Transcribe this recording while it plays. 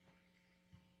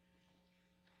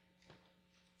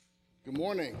Good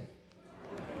morning.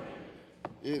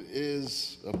 It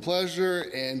is a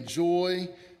pleasure and joy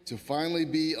to finally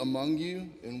be among you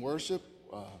in worship.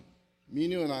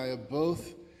 Minu and I have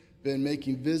both been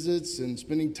making visits and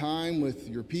spending time with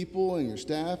your people and your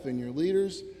staff and your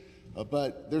leaders,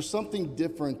 but there's something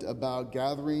different about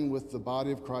gathering with the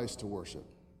body of Christ to worship.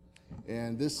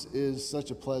 And this is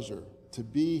such a pleasure to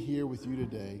be here with you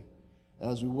today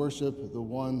as we worship the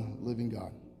one living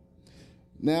God.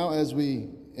 Now, as we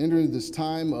enter into this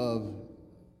time of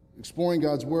exploring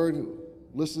God's Word,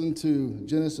 listen to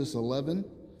Genesis 11,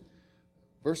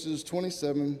 verses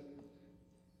 27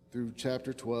 through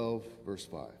chapter 12, verse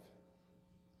 5.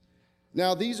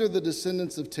 Now, these are the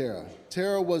descendants of Terah.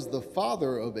 Terah was the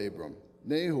father of Abram,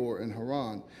 Nahor, and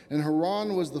Haran. And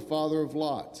Haran was the father of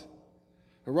Lot.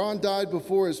 Haran died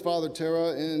before his father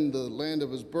Terah in the land of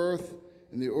his birth,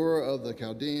 in the Ur of the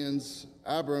Chaldeans.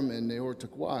 Abram and Nahor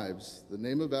took wives. The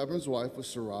name of Abram's wife was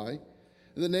Sarai,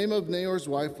 and the name of Nahor's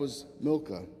wife was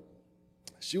Milcah.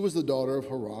 She was the daughter of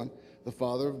Haran, the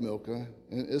father of Milcah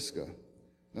and Iscah.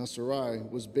 Now Sarai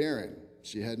was barren.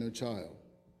 She had no child.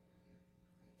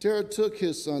 Terah took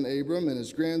his son Abram and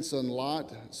his grandson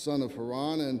Lot, son of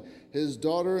Haran, and his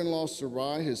daughter-in-law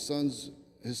Sarai, his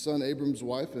son Abram's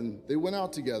wife, and they went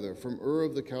out together from Ur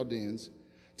of the Chaldeans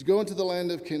to go into the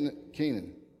land of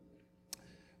Canaan.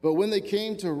 But when they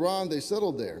came to Haran, they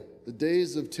settled there. The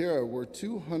days of Terah were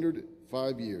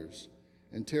 205 years,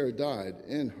 and Terah died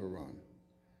in Haran.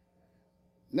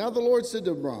 Now the Lord said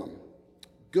to Abram,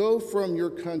 "Go from your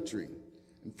country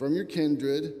and from your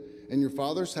kindred and your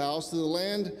father's house to the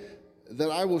land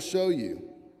that I will show you.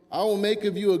 I will make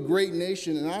of you a great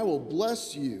nation, and I will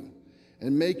bless you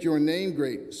and make your name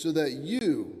great, so that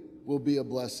you will be a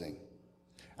blessing.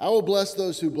 I will bless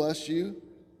those who bless you,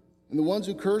 and the one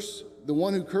who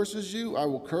curses you, I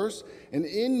will curse, and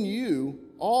in you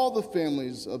all the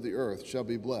families of the earth shall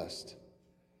be blessed."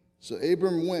 So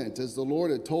Abram went as the Lord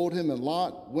had told him, and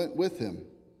Lot went with him.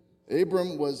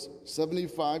 Abram was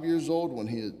 75 years old when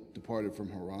he had departed from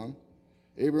Haran.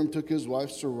 Abram took his wife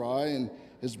Sarai and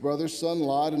his brother's son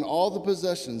Lot and all the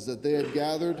possessions that they had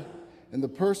gathered and the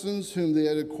persons whom they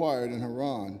had acquired in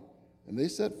Haran, and they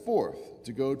set forth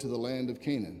to go to the land of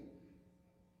Canaan.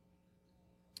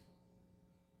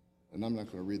 And I'm not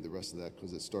going to read the rest of that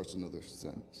because it starts another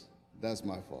sentence. That's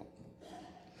my fault.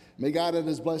 May God add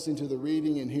his blessing to the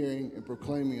reading and hearing and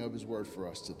proclaiming of his word for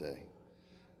us today.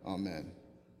 Amen.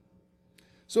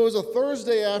 So it was a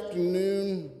Thursday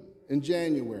afternoon in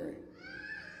January.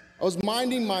 I was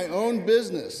minding my own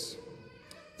business.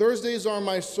 Thursdays are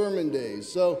my sermon days.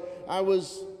 So I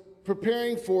was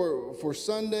preparing for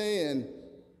Sunday, and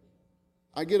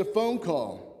I get a phone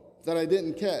call that I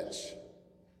didn't catch.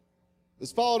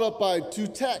 It's followed up by 2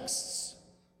 texts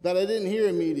that I didn't hear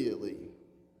immediately.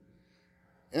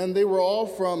 And they were all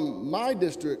from my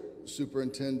district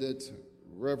superintendent,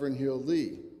 Reverend Hill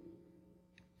Lee.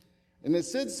 And it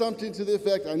said something to the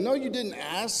effect, "I know you didn't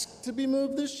ask to be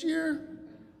moved this year,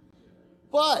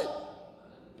 but..."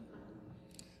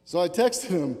 So I texted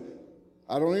him.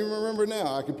 I don't even remember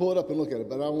now. I can pull it up and look at it,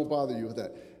 but I won't bother you with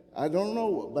that. I don't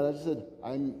know, but I just said,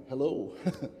 hello.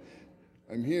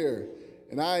 I'm here.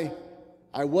 And I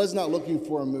was not looking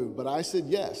for a move, but I said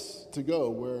yes to go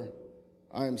where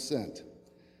I am sent.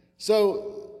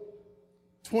 So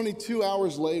 22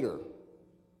 hours later,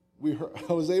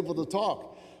 I was able to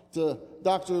talk to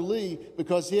Dr. Lee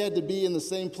because he had to be in the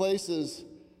same place as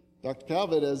Dr.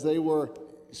 Calvert as they were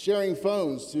sharing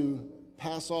phones to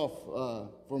pass off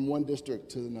from one district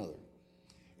to another.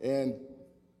 And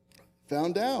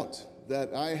found out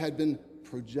that I had been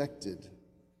projected.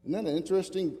 Isn't that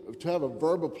interesting to have a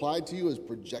verb applied to you as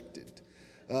projected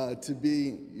to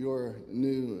be your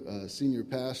new senior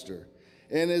pastor?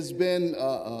 And it's been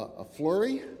a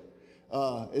flurry.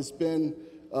 It's been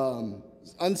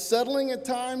unsettling at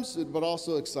times, but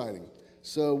also exciting.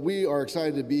 So we are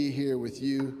excited to be here with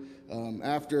you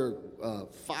after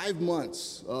 5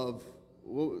 months of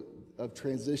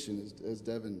transition, as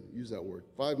Devin used that word.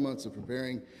 5 months of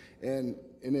preparing, and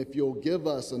if you'll give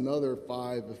us another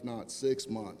 5, if not 6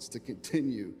 months to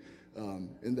continue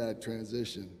in that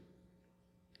transition.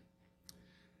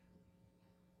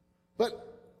 But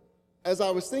as I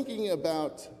was thinking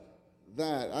about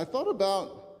that, I thought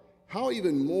about how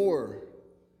even more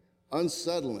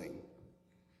unsettling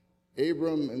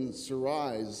Abram and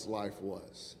Sarai's life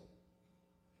was.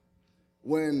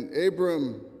 When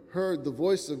Abram heard the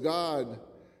voice of God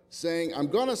saying, "I'm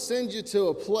going to send you to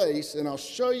a place, and I'll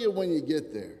show you when you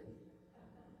get there."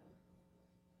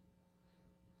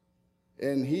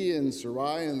 And he and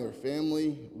Sarai and their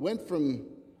family went from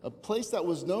a place that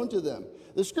was known to them.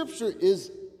 The scripture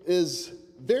is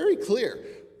very clear.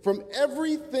 From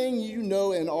everything you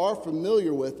know and are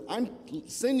familiar with, I'm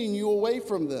sending you away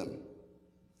from them.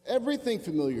 Everything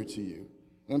familiar to you.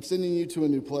 And I'm sending you to a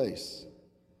new place.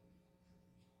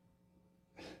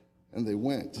 And they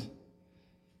went.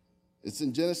 It's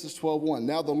in Genesis 12:1.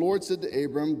 Now the Lord said to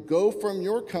Abram, go from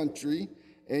your country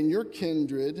and your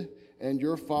kindred and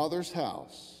your father's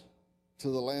house to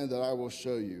the land that I will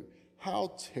show you.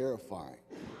 How terrifying.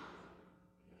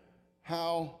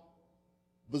 How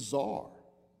bizarre.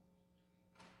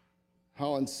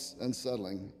 How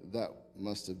unsettling that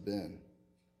must have been.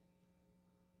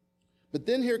 But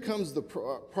then here comes the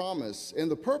promise and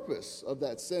the purpose of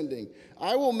that sending.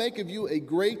 I will make of you a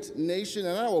great nation,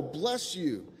 and I will bless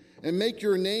you and make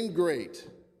your name great.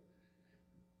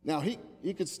 Now, he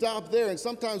could stop there, and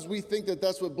sometimes we think that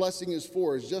that's what blessing is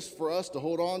for, is just for us to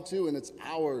hold on to, and it's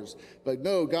ours. But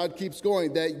no, God keeps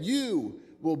going, that you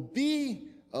will be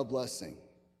a blessing.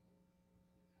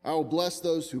 I will bless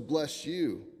those who bless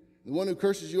you. The one who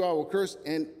curses you, I will curse,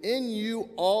 and in you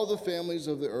all the families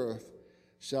of the earth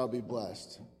shall be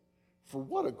blessed. For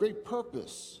what a great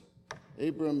purpose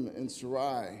Abram and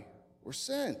Sarai were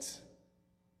sent,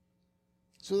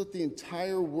 so that the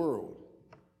entire world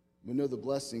would know the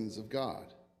blessings of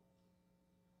God.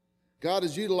 God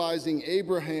is utilizing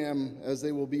Abraham, as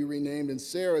they will be renamed, and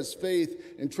Sarah's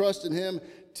faith and trust in him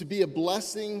to be a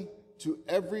blessing to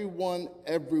everyone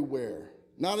everywhere.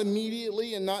 Not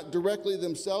immediately and not directly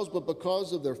themselves, but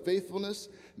because of their faithfulness,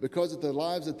 because of the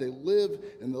lives that they live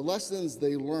and the lessons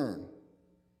they learn.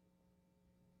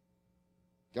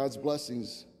 God's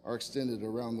blessings are extended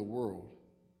around the world.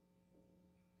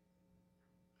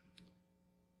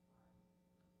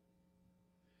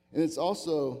 And it's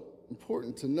also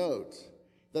important to note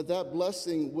that that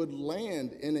blessing would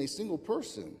land in a single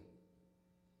person.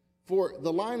 For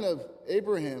the line of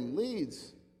Abraham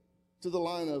leads to the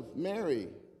line of Mary,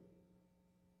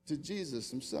 to Jesus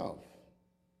himself.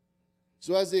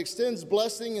 So as he extends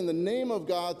blessing in the name of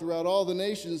God throughout all the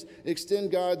nations,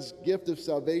 extend God's gift of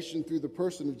salvation through the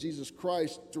person of Jesus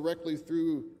Christ directly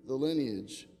through the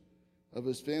lineage of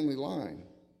his family line.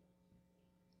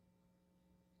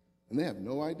 And they have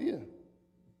no idea.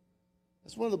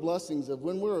 That's one of the blessings of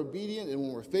when we're obedient and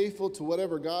when we're faithful to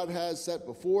whatever God has set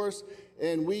before us,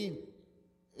 and we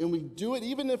do it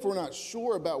even if we're not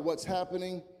sure about what's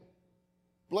happening.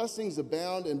 Blessings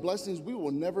abound, and blessings we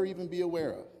will never even be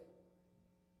aware of.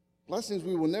 Blessings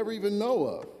we will never even know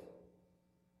of.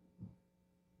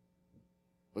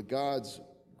 But God's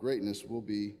greatness will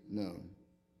be known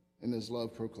and his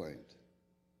love proclaimed.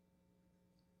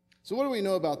 So what do we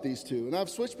know about these two? And I've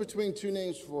switched between two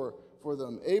names for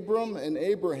them, Abram and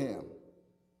Abraham.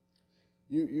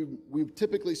 We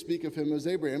typically speak of him as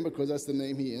Abraham because that's the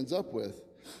name he ends up with.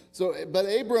 But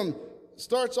Abram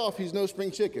starts off, he's no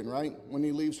spring chicken, right? When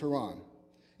he leaves Haran.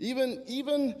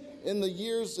 Even in the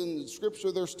years in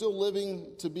Scripture, they're still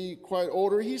living to be quite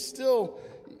older. He's still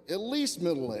at least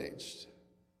middle-aged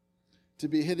to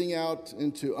be heading out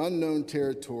into unknown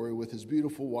territory with his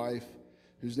beautiful wife,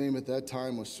 whose name at that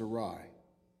time was Sarai.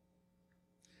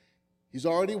 He's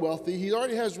already wealthy. He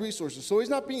already has resources. So he's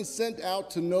not being sent out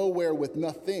to nowhere with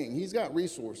nothing. He's got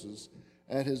resources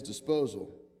at his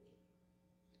disposal.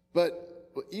 But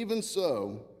even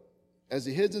so, as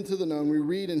he heads into the known, we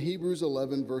read in Hebrews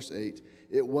 11, verse 8,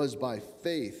 it was by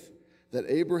faith that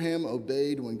Abraham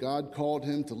obeyed when God called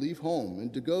him to leave home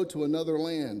and to go to another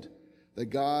land that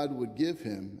God would give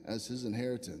him as his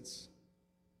inheritance.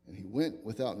 And he went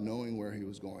without knowing where he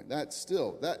was going.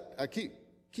 I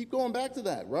keep going back to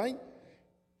that, right?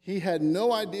 He had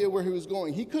no idea where he was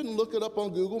going. He couldn't look it up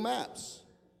on Google Maps.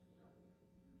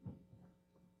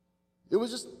 It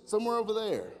was just somewhere over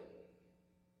there.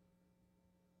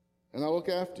 And I'll look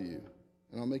after you,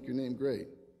 and I'll make your name great.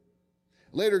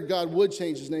 Later, God would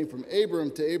change his name from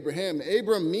Abram to Abraham.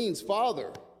 Abram means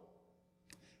father.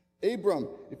 Abram,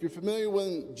 if you're familiar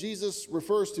when Jesus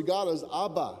refers to God as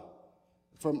Abba,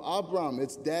 from Abram,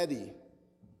 it's daddy.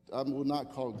 I will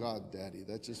not call God daddy.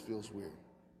 That just feels weird.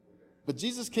 But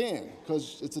Jesus can,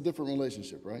 because it's a different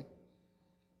relationship, right?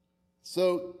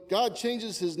 So God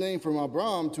changes his name from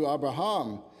Abram to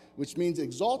Abraham, which means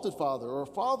exalted father or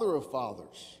father of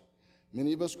fathers.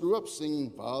 Many of us grew up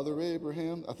singing Father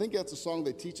Abraham. I think that's a song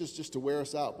they teach us just to wear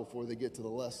us out before they get to the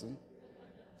lesson.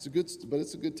 It's a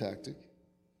good tactic.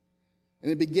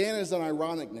 And it began as an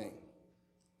ironic name,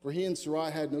 for he and Sarai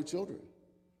had no children.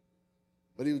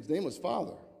 But his name was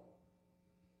Father.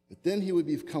 But then he would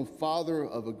become father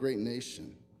of a great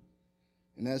nation.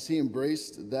 And as he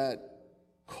embraced that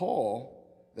call,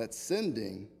 that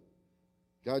sending,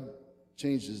 God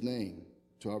changed his name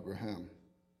to Abraham.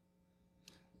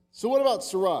 So what about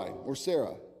Sarai or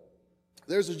Sarah?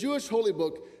 There's a Jewish holy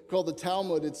book called the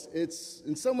Talmud. It's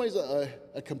in some ways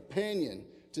a companion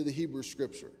to the Hebrew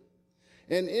scripture.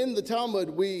 And in the Talmud,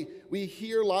 we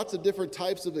hear lots of different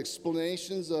types of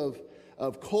explanations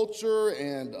of culture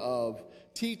and of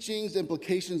teachings,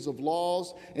 implications of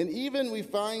laws, and even we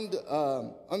find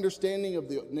understanding of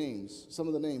the names, some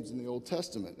of the names in the Old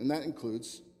Testament, and that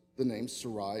includes the names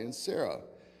Sarai and Sarah.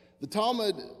 The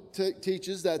Talmud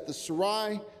teaches that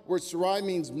the word Sarai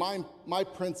means my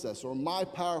princess or my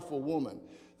powerful woman,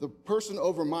 the person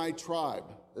over my tribe.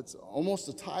 It's almost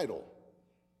a title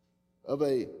of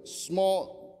a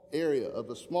small area,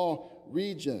 of a small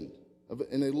region,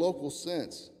 in a local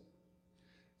sense.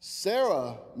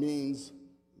 Sarah means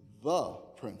the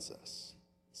princess.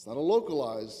 It's not a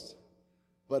localized,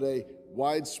 but a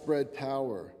widespread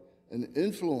power, an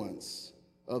influence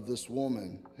of this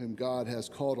woman whom God has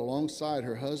called alongside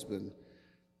her husband,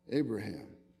 Abraham.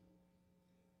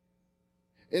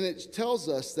 And it tells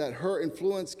us that her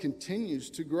influence continues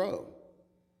to grow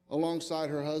alongside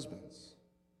her husband's.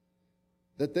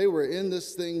 That they were in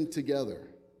this thing together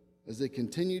as they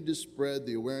continued to spread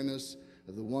the awareness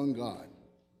of the one God.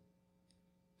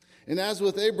 And as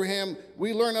with Abraham,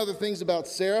 we learn other things about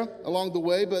Sarah along the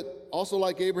way, but also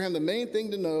like Abraham, the main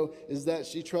thing to know is that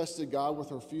she trusted God with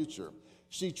her future.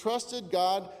 She trusted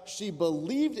God, she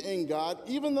believed in God,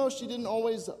 even though she didn't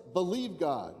always believe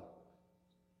God.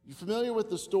 You're familiar with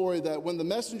the story that when the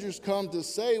messengers come to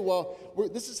say, well,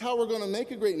 this is how we're going to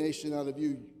make a great nation out of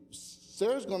you,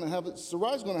 Sarai's going to have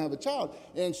a child.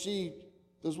 And she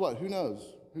does what? Who knows?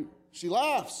 She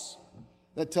laughs.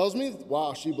 That tells me,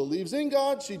 wow, she believes in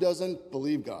God, she doesn't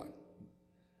believe God.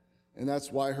 And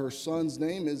that's why her son's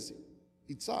name is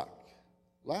Yitzhak,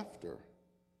 laughter.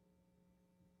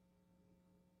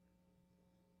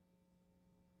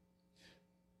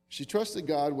 She trusted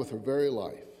God with her very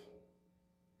life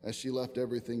as she left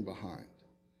everything behind.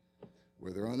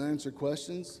 Were there unanswered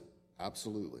questions?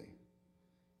 Absolutely.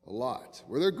 A lot.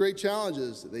 Were there great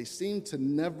challenges? They seem to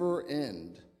never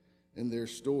end in their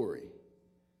story.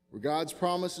 Were God's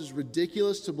promises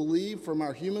ridiculous to believe from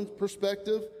our human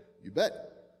perspective? You bet.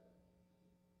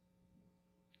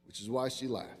 Which is why she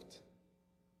laughed.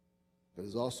 But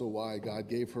it's also why God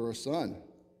gave her a son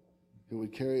who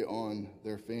would carry on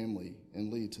their family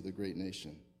and lead to the great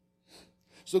nation.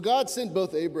 So God sent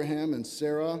both Abraham and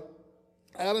Sarah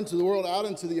out into the world, out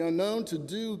into the unknown, to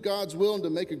do God's will and to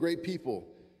make a great people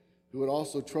who would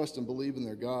also trust and believe in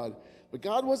their God. But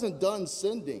God wasn't done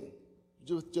sending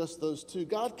with just those two.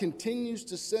 God continues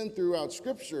to send throughout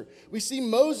Scripture. We see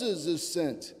Moses is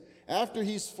sent. After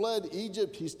he's fled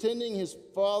Egypt, he's tending his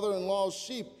father-in-law's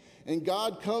sheep, and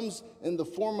God comes in the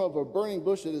form of a burning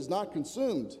bush that is not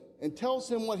consumed and tells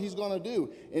him what he's going to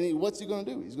do. And what's he going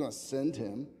to do? He's going to send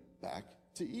him back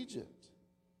to Egypt.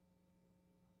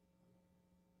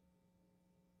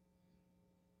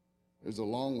 There's a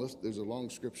long list. There's a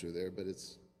long scripture there, but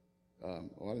it's, I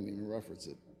didn't even reference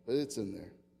it, but it's in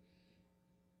there.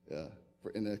 Yeah,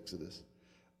 in Exodus.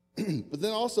 But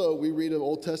then also we read of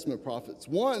Old Testament prophets.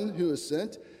 One who is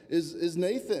sent is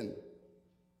Nathan.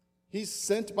 He's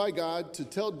sent by God to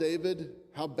tell David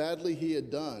how badly he had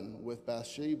done with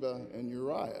Bathsheba and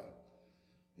Uriah.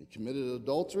 He committed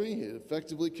adultery. He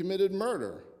effectively committed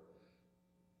murder.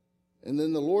 And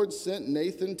then the Lord sent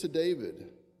Nathan to David,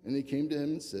 and he came to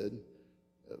him and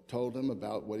told him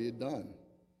about what he had done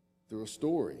through a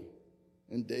story.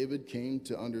 And David came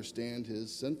to understand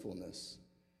his sinfulness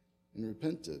and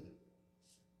repented.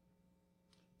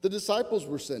 The disciples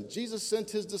were sent. Jesus sent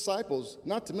his disciples,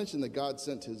 not to mention that God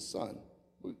sent his son.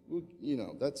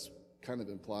 That's kind of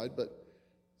implied, but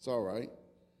it's all right.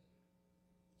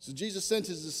 So Jesus sent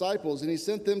his disciples, and he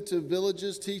sent them to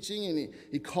villages teaching, and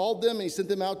he called them, and he sent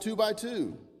them out 2 by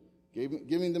 2,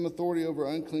 giving them authority over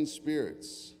unclean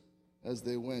spirits as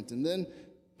they went. And then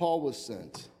Paul was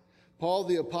sent. Paul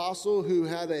the apostle, who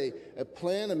had a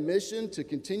plan, a mission to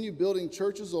continue building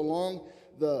churches along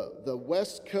the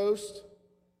west coast,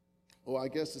 I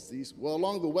guess it's the east,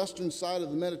 along the western side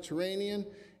of the Mediterranean.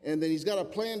 And then he's got a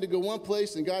plan to go one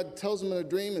place, and God tells him in a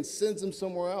dream and sends him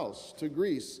somewhere else, to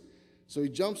Greece. So he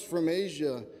jumps from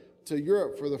Asia to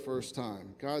Europe for the first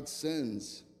time. God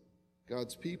sends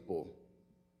God's people.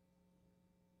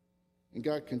 And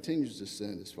God continues to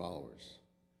send his followers.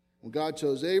 When God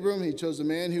chose Abram, he chose a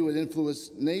man who would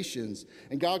influence nations.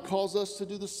 And God calls us to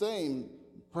do the same,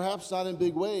 perhaps not in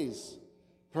big ways.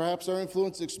 Perhaps our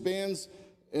influence expands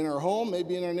in our home,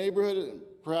 maybe in our neighborhood,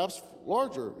 perhaps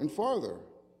larger and farther.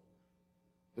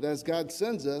 But as God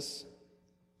sends us,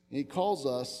 he calls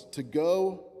us to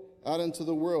go out into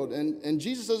the world. And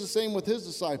Jesus does the same with his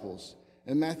disciples.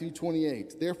 And Matthew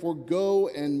 28, therefore go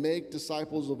and make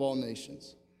disciples of all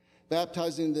nations,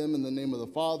 baptizing them in the name of the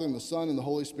Father and the Son and the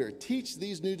Holy Spirit. Teach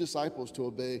these new disciples to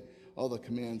obey all the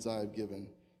commands I have given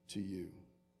to you.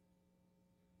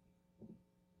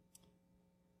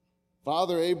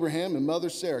 Father Abraham and Mother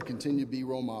Sarah continue to be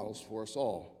role models for us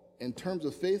all in terms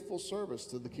of faithful service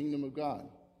to the kingdom of God.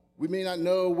 We may not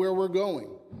know where we're going.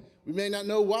 We may not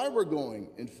know why we're going,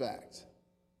 in fact.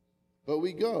 But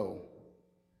we go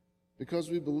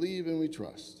because we believe and we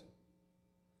trust.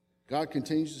 God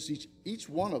continues to teach each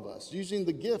one of us using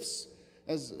the gifts,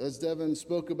 as Devin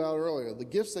spoke about earlier, the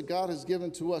gifts that God has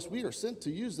given to us. We are sent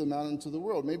to use them out into the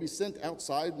world, maybe sent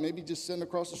outside, maybe just sent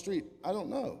across the street. I don't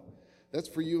know. That's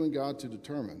for you and God to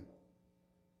determine.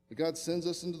 But God sends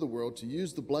us into the world to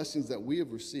use the blessings that we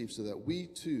have received so that we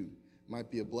too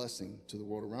might be a blessing to the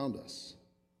world around us.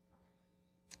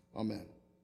 Amen.